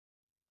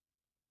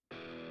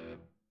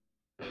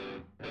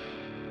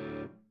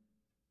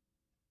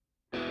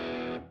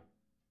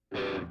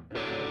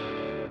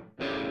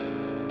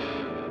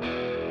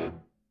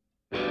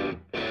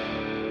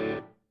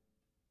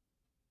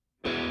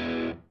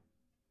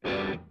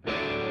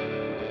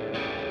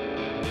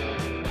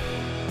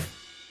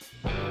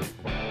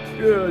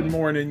Good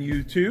morning,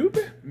 YouTube.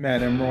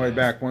 Matt M. Roy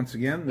back once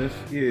again. This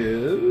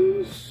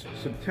is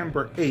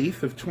September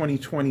 8th of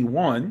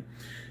 2021.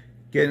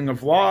 Getting a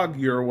vlog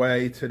your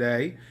way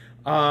today.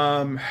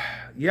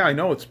 Yeah, I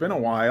know it's been a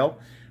while.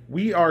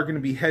 We are going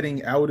to be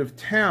heading out of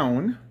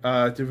town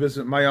to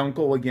visit my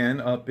uncle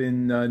again up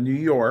in New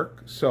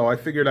York. So I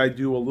figured I'd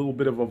do a little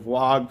bit of a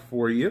vlog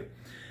for you.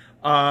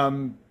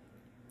 I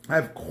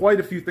have quite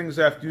a few things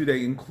I have to do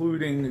today,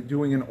 including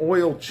doing an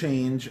oil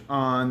change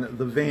on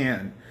the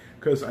van,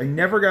 because I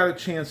never got a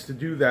chance to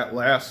do that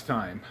last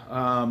time.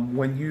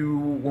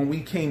 When we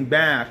came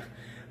back,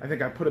 I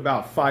think I put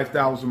about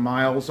 5,000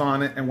 miles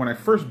on it, and when I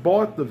first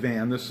bought the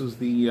van, this is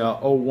the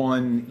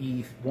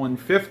 01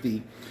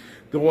 E150,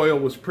 the oil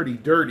was pretty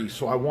dirty,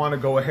 so I want to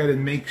go ahead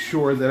and make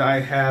sure that I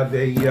have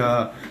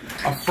a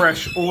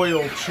fresh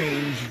oil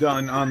change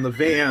done on the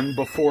van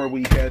before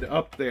we head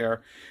up there.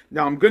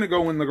 Now, I'm going to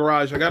go in the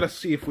garage. I got to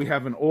see if we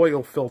have an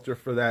oil filter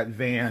for that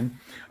van.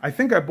 I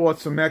think I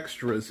bought some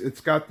extras. It's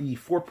got the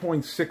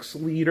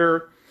 4.6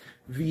 liter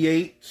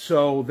V8,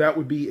 so that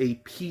would be a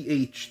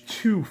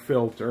pH2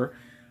 filter.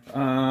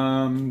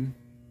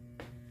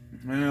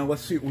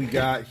 Let's see what we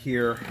got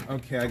here.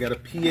 Okay, I got a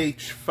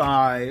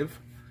pH5,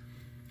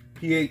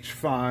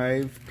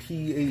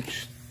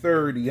 pH30.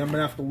 I'm going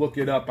to have to look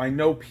it up. I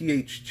know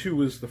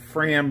pH2 is the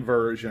Fram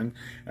version.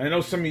 And I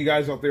know some of you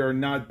guys out there are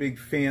not big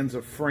fans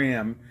of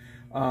Fram.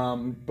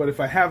 But if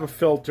I have a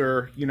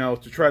filter, you know,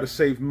 to try to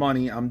save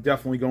money, I'm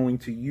definitely going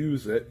to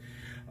use it.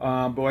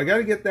 But I got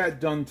to get that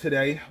done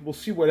today. We'll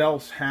see what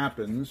else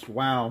happens.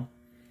 Wow.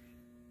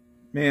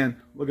 Man,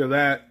 look at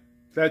that.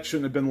 That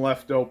shouldn't have been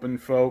left open,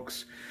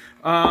 folks.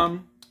 I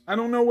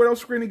don't know what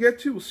else we're going to get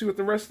to. We'll see what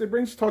the rest of it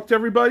brings. Talk to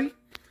everybody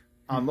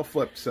on the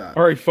flip side.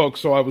 All right,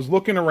 folks, so I was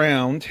looking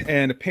around,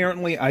 and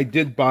apparently I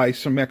did buy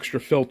some extra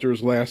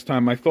filters last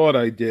time. I thought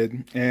I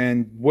did.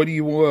 And what do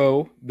you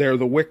know? They're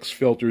the Wix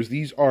filters.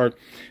 These are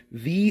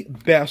the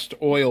best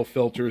oil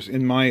filters,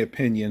 in my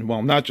opinion.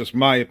 Well, not just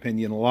my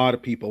opinion. A lot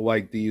of people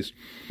like these.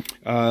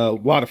 A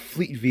lot of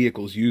fleet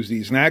vehicles use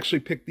these. And I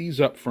actually picked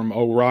these up from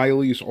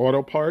O'Reilly's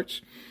Auto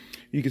Parts.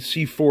 You can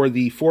see for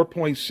the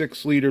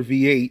 4.6 liter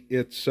V8,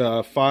 it's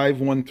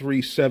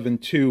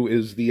 51372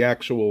 is the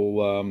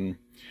actual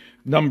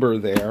number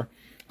there.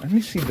 Let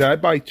me see, did I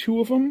buy two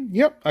of them?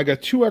 Yep, I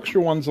got two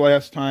extra ones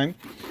last time.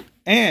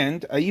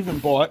 And I even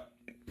bought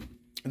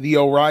the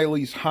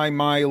O'Reilly's high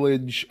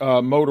mileage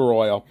motor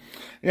oil.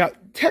 Now,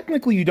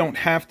 technically you don't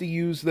have to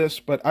use this,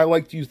 but I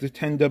like to use the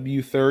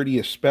 10W30,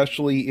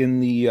 especially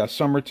in the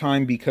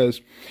summertime,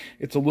 because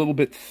it's a little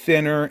bit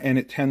thinner and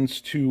it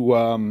tends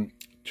to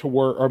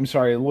work, or I'm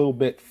sorry, a little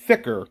bit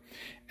thicker,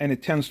 and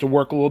it tends to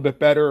work a little bit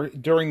better.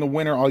 During the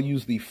winter, I'll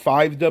use the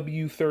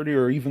 5W30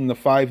 or even the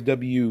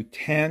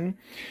 5W10,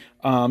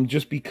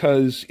 just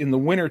because in the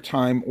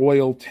wintertime,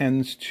 oil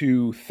tends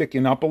to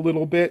thicken up a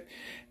little bit,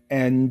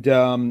 and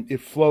it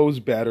flows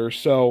better.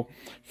 So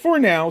for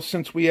now,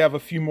 since we have a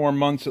few more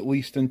months at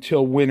least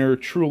until winter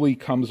truly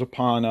comes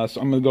upon us,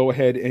 I'm going to go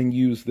ahead and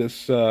use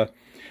this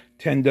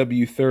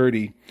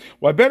 10W30.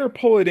 Well, I better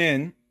pull it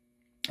in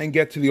and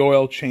get to the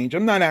oil change.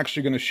 I'm not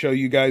actually going to show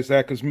you guys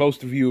that because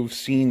most of you have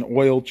seen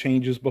oil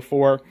changes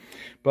before.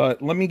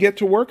 But let me get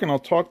to work and I'll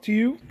talk to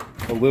you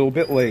a little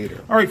bit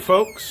later. All right,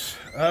 folks.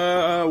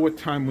 What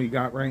time we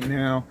got right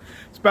now?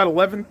 It's about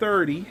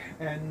 11:30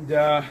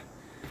 and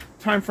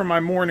time for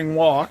my morning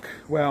walk.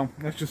 Well,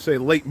 let's just say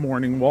late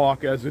morning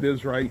walk as it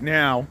is right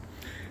now.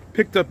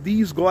 Picked up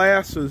these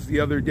glasses the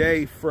other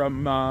day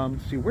from,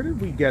 let's see, where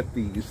did we get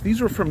these? These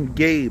were from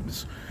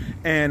Gabe's,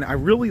 and I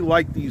really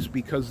like these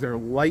because they're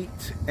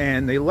light,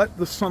 and they let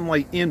the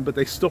sunlight in, but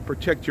they still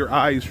protect your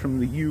eyes from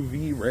the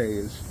UV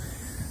rays.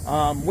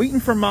 Waiting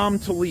for Mom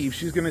to leave.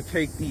 She's going to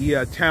take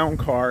the town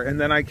car,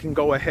 and then I can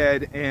go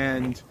ahead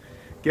and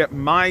get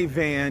my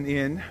van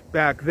in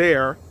back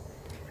there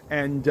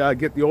and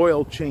get the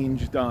oil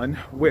change done,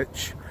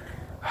 which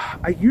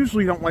I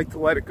usually don't like to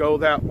let it go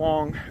that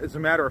long. As a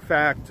matter of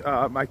fact,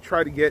 I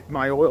try to get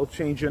my oil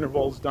change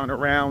intervals done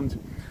around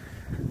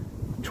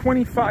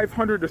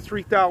 2,500 to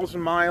 3,000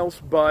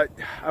 miles, but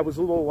I was a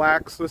little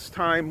lax this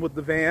time with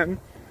the van.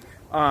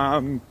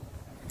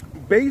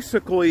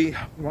 Basically,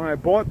 when I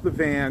bought the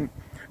van,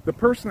 the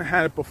person that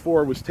had it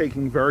before was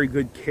taking very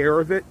good care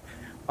of it,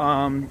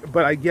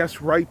 but I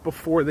guess right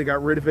before they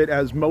got rid of it,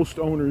 as most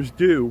owners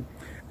do,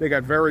 they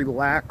got very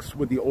lax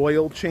with the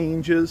oil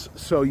changes,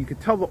 so you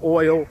could tell the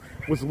oil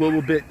was a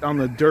little bit on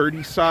the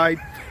dirty side.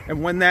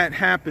 And when that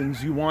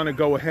happens, you want to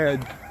go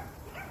ahead,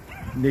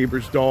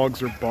 neighbors'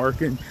 dogs are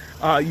barking,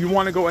 you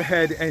want to go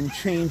ahead and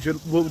change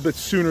it a little bit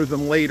sooner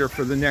than later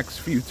for the next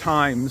few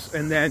times.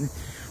 And then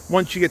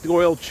once you get the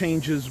oil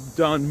changes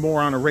done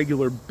more on a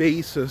regular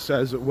basis,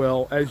 as you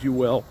will,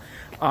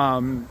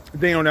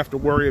 they don't have to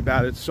worry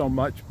about it so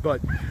much.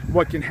 But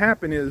what can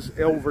happen is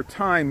over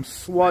time,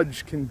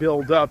 sludge can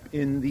build up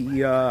in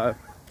the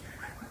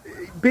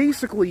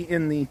basically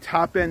in the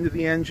top end of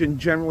the engine.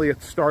 Generally,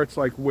 it starts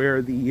like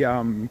where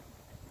the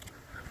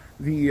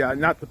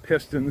not the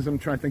pistons, I'm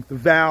trying to think, the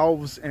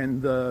valves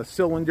and the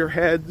cylinder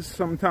heads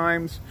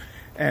sometimes.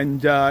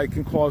 and it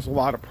can cause a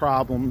lot of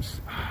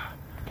problems.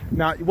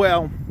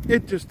 Well,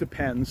 it just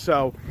depends.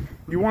 So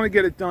you want to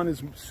get it done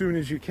as soon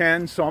as you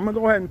can. So I'm going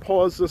to go ahead and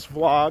pause this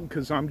vlog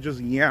because I'm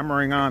just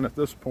yammering on at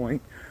this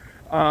point.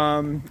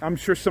 I'm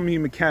sure some of you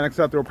mechanics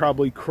out there will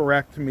probably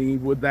correct me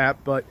with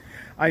that, but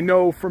I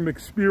know from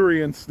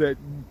experience that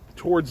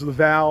towards the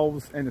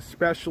valves, and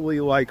especially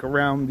like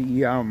around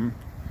the,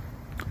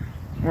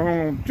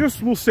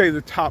 we'll say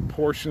the top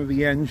portion of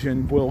the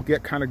engine will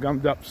get kind of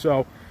gummed up.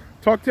 So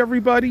talk to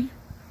everybody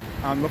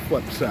on the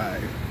flip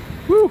side.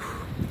 Whew.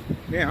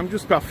 Yeah, I'm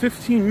just about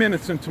 15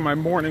 minutes into my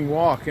morning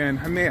walk, and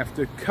I may have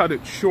to cut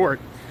it short.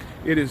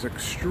 It is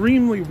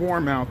extremely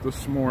warm out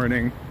this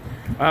morning.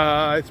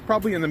 It's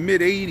probably in the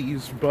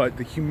mid-80s, but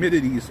the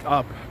humidity's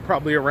up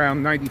probably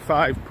around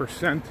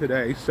 95%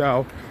 today.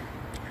 So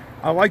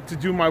I like to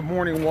do my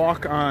morning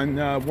walk on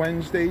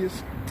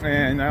Wednesdays,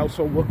 and I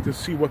also look to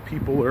see what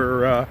people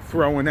are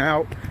throwing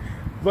out.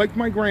 Like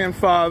my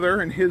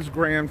grandfather and his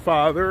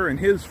grandfather and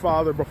his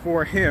father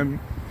before him,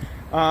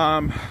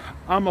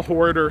 I'm a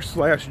hoarder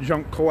slash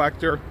junk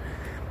collector,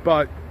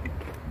 but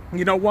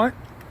you know what?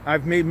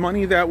 I've made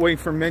money that way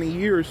for many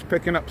years,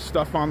 picking up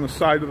stuff on the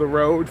side of the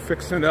road,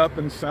 fixing it up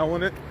and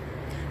selling it.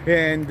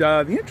 And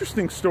the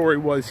interesting story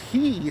was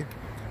he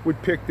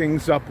would pick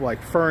things up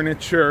like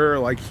furniture,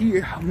 like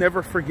I'll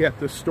never forget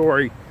this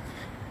story.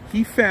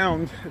 He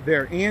found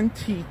their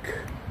antique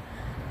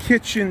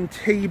kitchen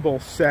table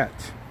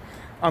set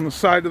on the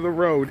side of the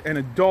road, and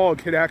a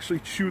dog had actually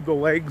chewed the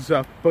legs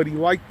up, but he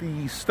liked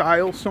the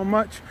style so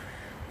much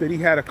that he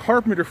had a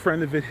carpenter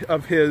friend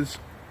of his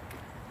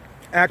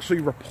actually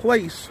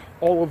replace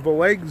all of the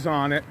legs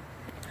on it.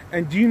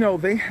 And do you know,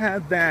 they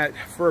had that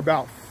for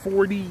about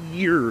 40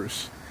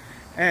 years.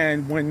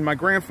 And when my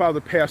grandfather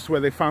passed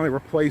away, they finally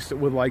replaced it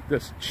with like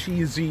this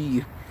cheesy,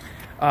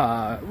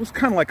 it was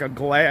kind of like a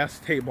glass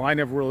table. I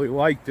never really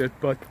liked it,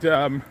 but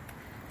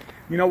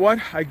you know what?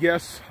 I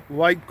guess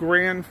like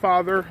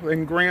grandfather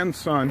and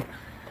grandson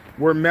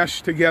were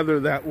meshed together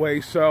that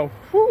way. So,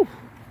 whew,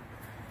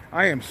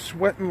 I am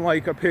sweating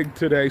like a pig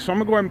today. So I'm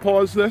going to go ahead and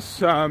pause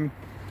this.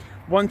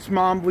 Once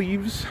Mom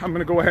leaves, I'm going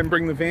to go ahead and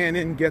bring the van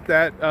in and get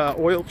that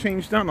oil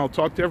change done. I'll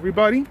talk to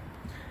everybody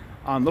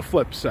on the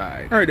flip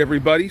side. All right,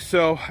 everybody.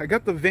 So I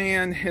got the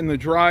van in the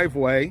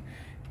driveway,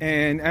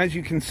 and as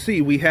you can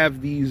see, we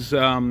have these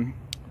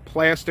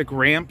plastic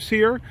ramps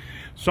here.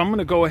 So I'm going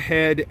to go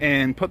ahead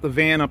and put the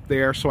van up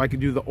there so I can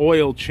do the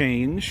oil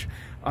change.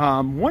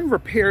 One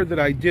repair that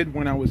I did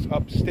when I was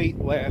upstate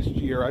last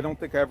year, I don't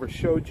think I ever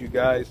showed you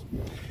guys.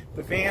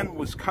 The van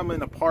was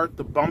coming apart,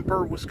 the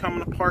bumper was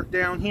coming apart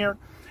down here,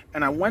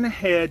 and I went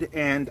ahead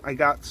and I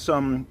got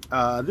some,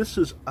 this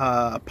is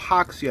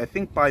epoxy, I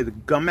think by the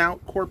Gum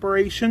Out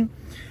Corporation,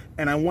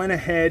 and I went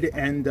ahead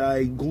and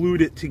I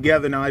glued it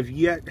together. Now I've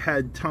yet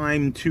had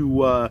time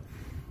to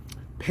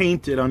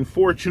paint it.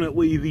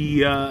 Unfortunately,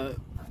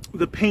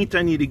 the paint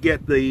I need to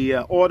get, the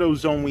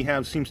AutoZone we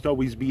have seems to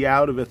always be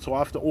out of it, so I'll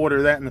have to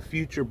order that in the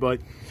future.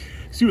 But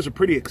see, it was a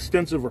pretty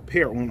extensive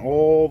repair. It went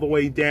all the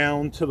way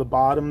down to the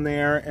bottom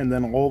there and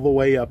then all the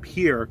way up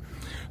here.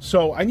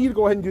 So I need to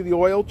go ahead and do the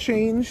oil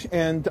change,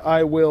 and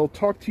I will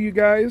talk to you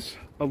guys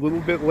a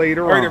little bit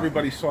later on. All right,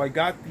 everybody, so I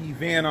got the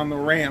van on the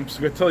ramps.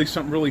 I'm going to tell you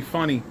something really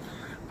funny.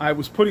 I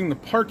was putting the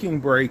parking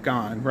brake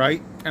on,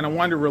 right? And I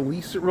wanted to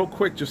release it real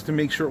quick just to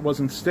make sure it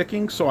wasn't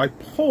sticking. So I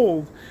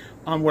pulled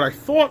on what I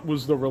thought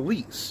was the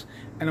release.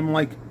 And I'm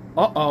like,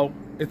 uh-oh,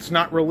 it's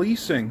not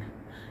releasing.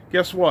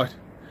 Guess what?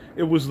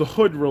 It was the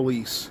hood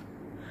release.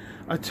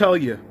 I tell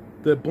you,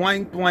 the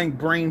blank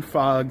brain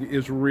fog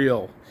is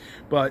real.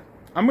 But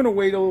I'm going to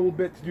wait a little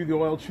bit to do the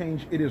oil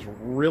change. It is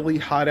really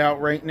hot out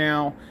right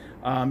now.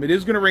 It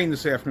is going to rain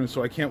this afternoon,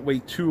 so I can't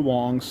wait too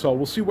long. So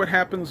we'll see what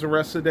happens the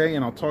rest of the day,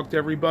 and I'll talk to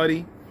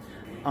everybody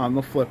on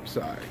the flip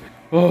side.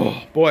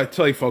 Oh, boy, I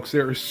tell you, folks,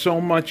 there is so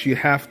much you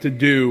have to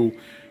do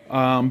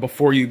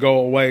before you go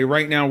away.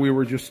 Right now, we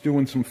were just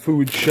doing some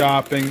food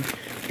shopping.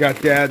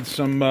 Got Dad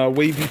some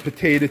wavy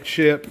potato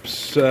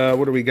chips.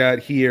 What do we got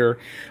here?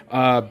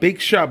 Bake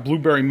Shop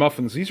blueberry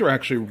muffins. These are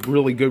actually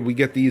really good. We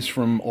get these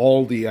from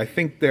Aldi. I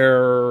think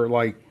they're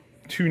like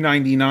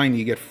 $2.99.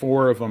 You get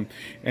 4 of them,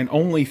 and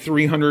only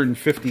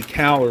 350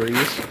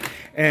 calories.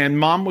 And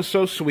Mom was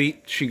so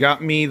sweet. She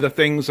got me the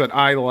things that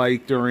I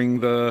like during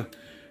the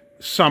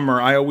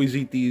summer. I always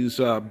eat these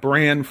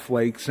bran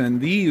flakes, and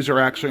these are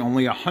actually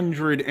only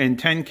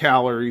 110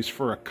 calories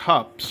for a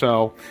cup.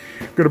 So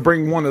I'm going to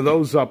bring one of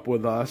those up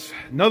with us.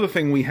 Another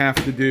thing we have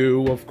to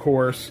do, of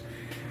course,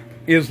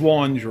 is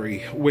laundry,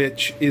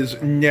 which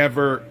is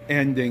never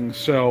ending.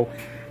 So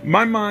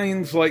my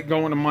mind's like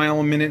going a mile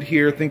a minute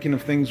here, thinking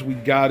of things we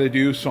got to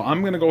do. So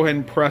I'm going to go ahead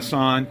and press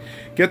on,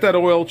 get that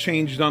oil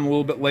change done a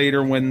little bit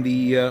later when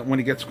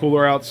it gets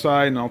cooler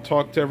outside, and I'll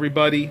talk to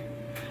everybody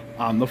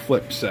on the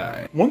flip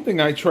side. One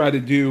thing I try to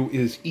do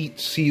is eat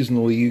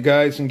seasonally. You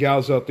guys and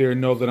gals out there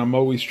know that I'm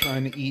always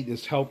trying to eat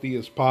as healthy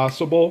as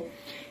possible.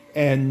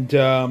 And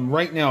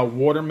right now,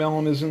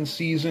 watermelon is in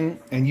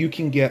season, and you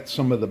can get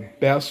some of the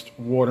best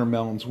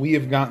watermelons. We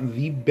have gotten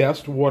the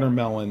best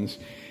watermelons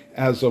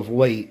as of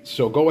late.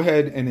 So go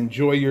ahead and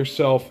enjoy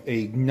yourself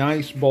a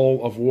nice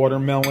bowl of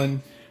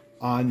watermelon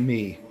on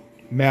me.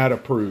 Matt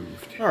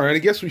approved. All right, I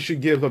guess we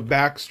should give a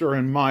Baxter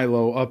and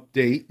Milo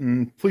update,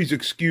 and please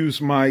excuse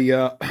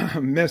my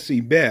messy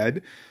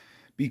bed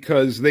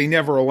because they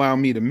never allow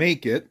me to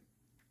make it,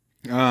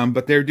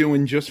 but they're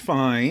doing just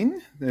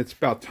fine. It's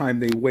about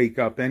time they wake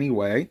up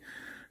anyway.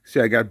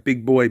 See, I got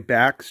big boy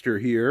Baxter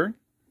here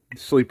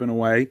sleeping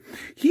away.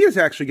 He is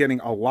actually getting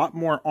a lot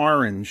more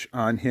orange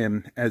on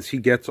him as he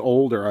gets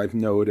older, I've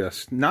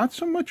noticed. Not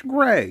so much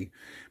gray,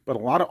 but a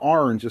lot of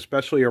orange,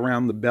 especially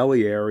around the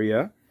belly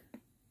area.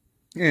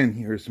 And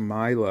here's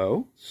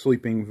Milo,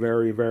 sleeping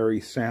very, very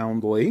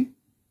soundly.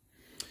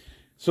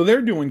 So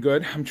they're doing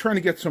good. I'm trying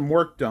to get some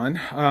work done.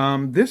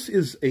 This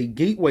is a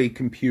Gateway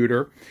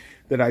computer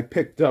that I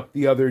picked up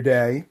the other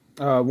day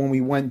when we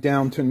went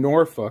down to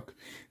Norfolk.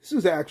 This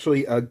is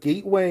actually a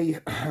Gateway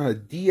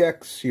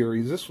DX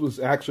series. This was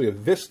actually a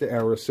Vista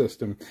era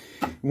system.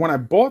 When I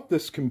bought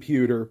this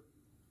computer,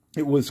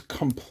 it was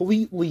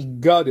completely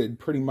gutted,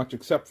 pretty much,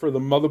 except for the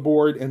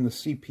motherboard and the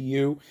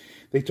CPU.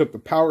 They took the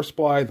power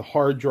supply, the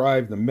hard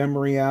drive, the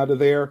memory out of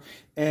there,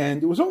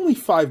 and it was only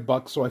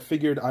 $5, so I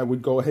figured I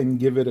would go ahead and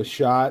give it a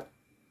shot.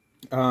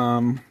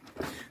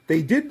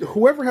 They did,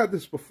 whoever had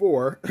this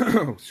before,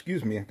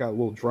 excuse me, I got a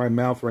little dry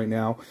mouth right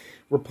now,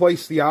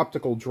 replaced the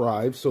optical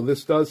drive, so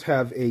this does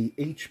have a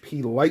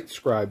HP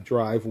LightScribe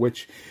drive,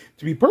 which,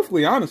 to be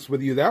perfectly honest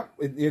with you, that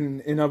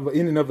in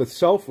and of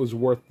itself was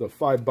worth the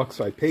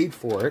 $5 I paid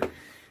for it.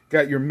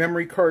 Got your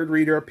memory card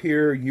reader up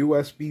here,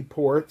 USB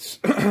ports.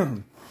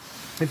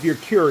 If you're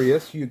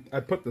curious, I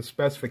put the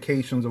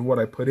specifications of what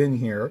I put in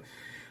here.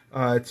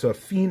 It's a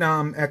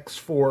Phenom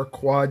X4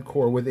 quad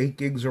core with 8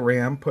 gigs of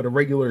RAM. Put a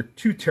regular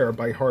 2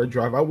 terabyte hard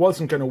drive. I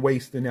wasn't going to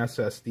waste an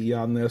SSD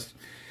on this.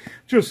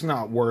 Just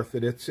not worth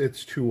it.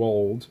 It's too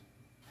old.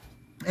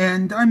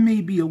 And I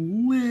may be a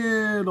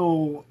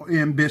little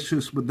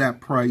ambitious with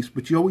that price,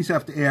 but you always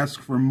have to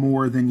ask for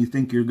more than you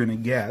think you're going to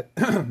get.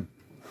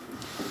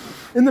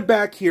 In the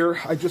back here,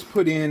 I just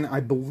put in,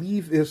 I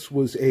believe this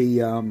was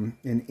an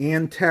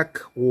Antec,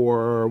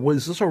 or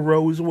was this a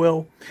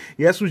Rosewell?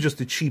 Yeah, this was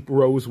just a cheap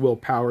Rosewell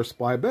power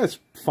supply, but that's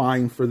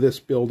fine for this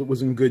build. It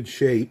was in good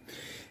shape.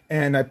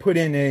 And I put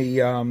in a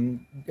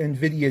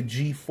NVIDIA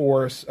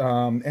GeForce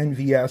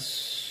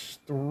NVS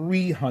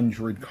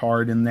 300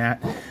 card in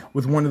that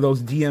with one of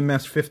those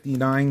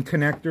DMS59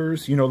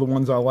 connectors, you know, the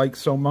ones I like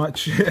so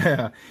much.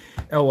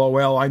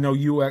 LOL, I know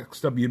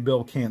UXW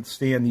Bill can't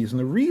stand these, and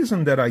the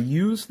reason that I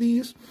use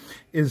these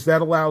is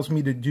that allows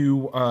me to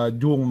do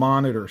dual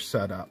monitor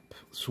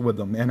setups with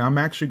them, and I'm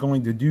actually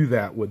going to do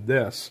that with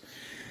this.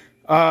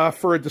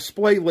 For a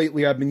display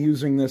lately, I've been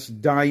using this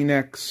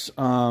Dynex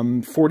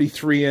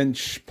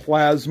 43-inch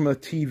plasma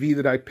TV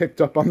that I picked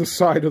up on the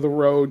side of the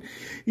road.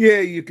 Yeah,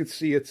 you can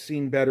see it's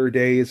seen better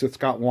days. It's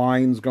got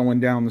lines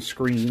going down the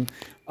screen.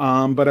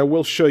 But I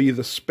will show you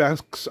the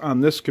specs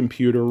on this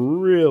computer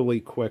really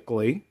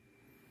quickly.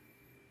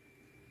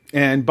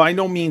 And by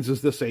no means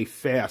is this a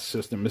fast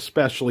system,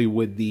 especially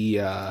with the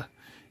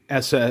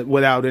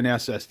without an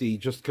SSD,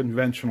 just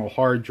conventional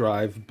hard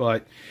drive.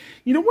 But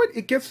you know what?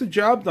 It gets the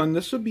job done.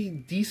 This would be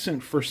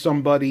decent for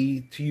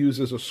somebody to use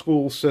as a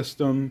school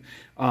system,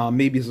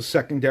 maybe as a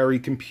secondary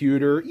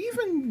computer.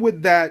 Even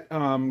with that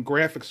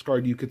graphics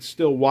card, you could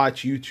still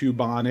watch YouTube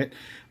on it.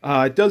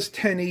 It does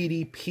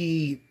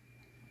 1080p.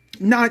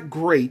 Not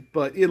great,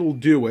 but it'll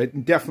do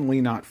it. Definitely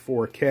not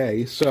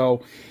 4K.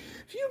 So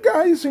if you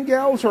guys and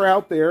gals are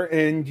out there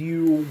and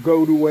you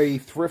go to a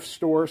thrift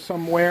store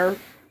somewhere,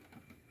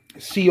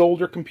 see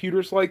older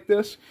computers like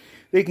this,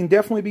 they can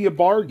definitely be a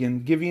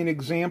bargain. Give you an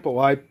example.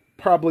 I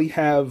probably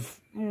have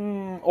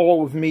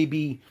all of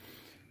maybe,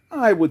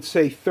 I would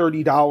say,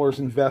 $30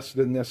 invested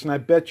in this, and I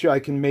bet you I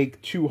can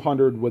make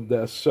 $200 with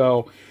this.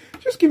 So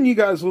just giving you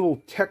guys a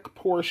little tech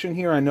portion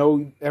here. I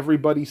know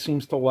everybody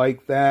seems to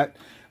like that.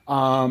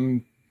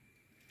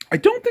 I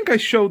don't think I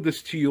showed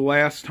this to you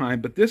last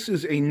time, but this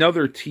is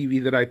another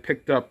TV that I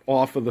picked up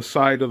off of the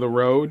side of the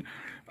road.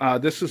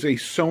 This is a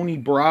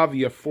Sony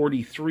Bravia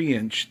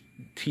 43-inch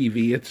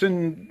TV. It's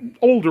an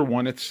older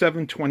one. It's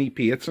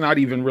 720p. It's not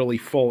even really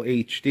full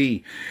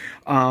HD.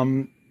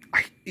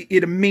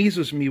 It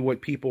amazes me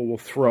what people will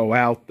throw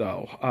out,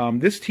 though.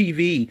 This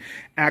TV,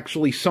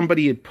 actually,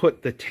 somebody had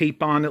put the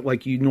tape on it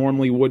like you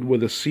normally would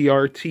with a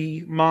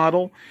CRT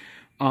model.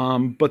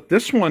 But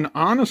this one,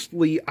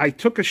 honestly, I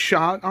took a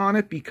shot on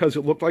it because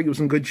it looked like it was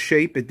in good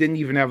shape. It didn't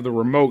even have the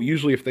remote.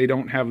 Usually if they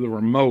don't have the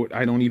remote,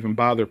 I don't even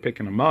bother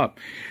picking them up.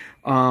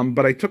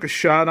 But I took a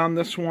shot on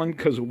this one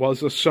because it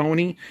was a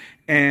Sony,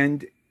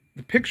 and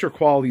the picture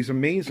quality is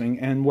amazing.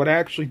 And what I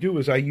actually do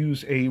is I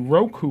use a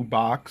Roku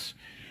box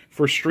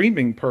for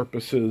streaming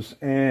purposes.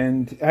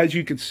 And as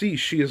you can see,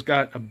 she has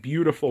got a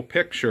beautiful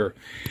picture.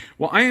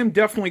 Well, I am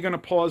definitely going to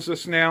pause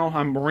this now.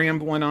 I'm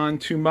rambling on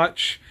too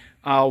much.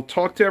 I'll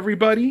talk to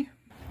everybody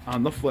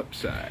on the flip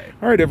side.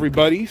 All right,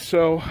 everybody.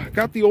 So I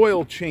got the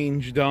oil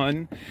change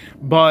done,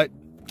 but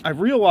I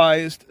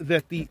realized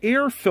that the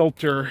air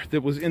filter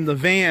that was in the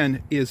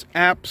van is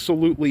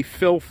absolutely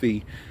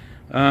filthy.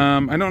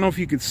 I don't know if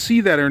you could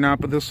see that or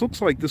not, but this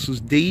looks like this was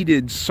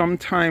dated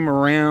sometime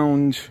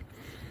around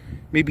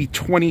maybe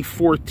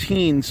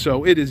 2014,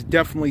 so it is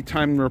definitely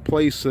time to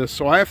replace this.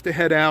 So I have to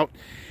head out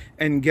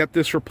and get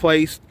this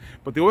replaced,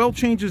 but the oil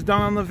change is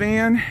done on the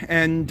van,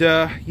 and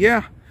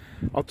yeah,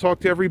 I'll talk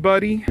to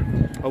everybody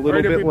a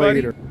little bit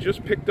later.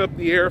 Just picked up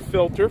the air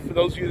filter, for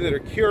those of you that are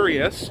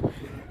curious.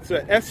 It's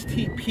a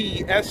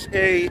STP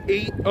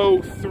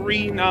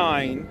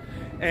SA8039,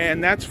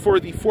 and that's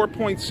for the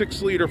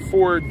 4.6 liter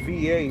Ford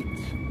V8.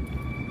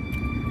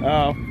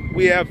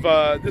 We have,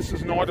 this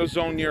is an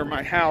AutoZone near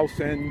my house,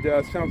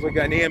 and sounds like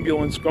an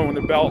ambulance going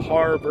to Bell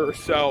Harbor.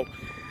 So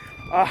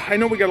I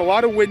know we got a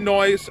lot of wind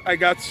noise. I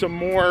got some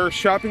more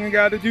shopping I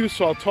got to do,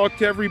 so I'll talk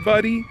to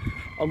everybody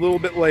a little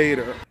bit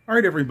later. All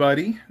right,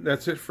 everybody,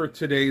 that's it for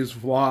today's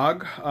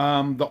vlog.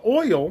 The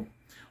oil,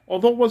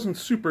 although it wasn't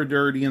super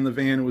dirty in the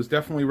van, it was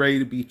definitely ready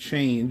to be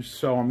changed,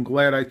 so I'm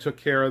glad I took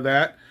care of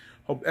that.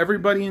 Hope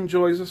everybody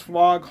enjoys this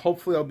vlog.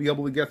 Hopefully I'll be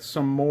able to get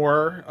some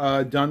more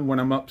done when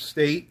I'm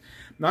upstate.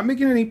 Not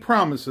making any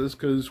promises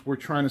because we're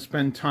trying to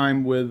spend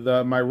time with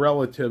my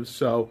relatives,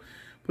 so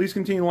please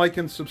continue to like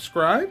and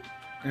subscribe.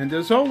 And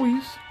as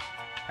always,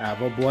 have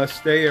a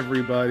blessed day,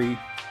 everybody.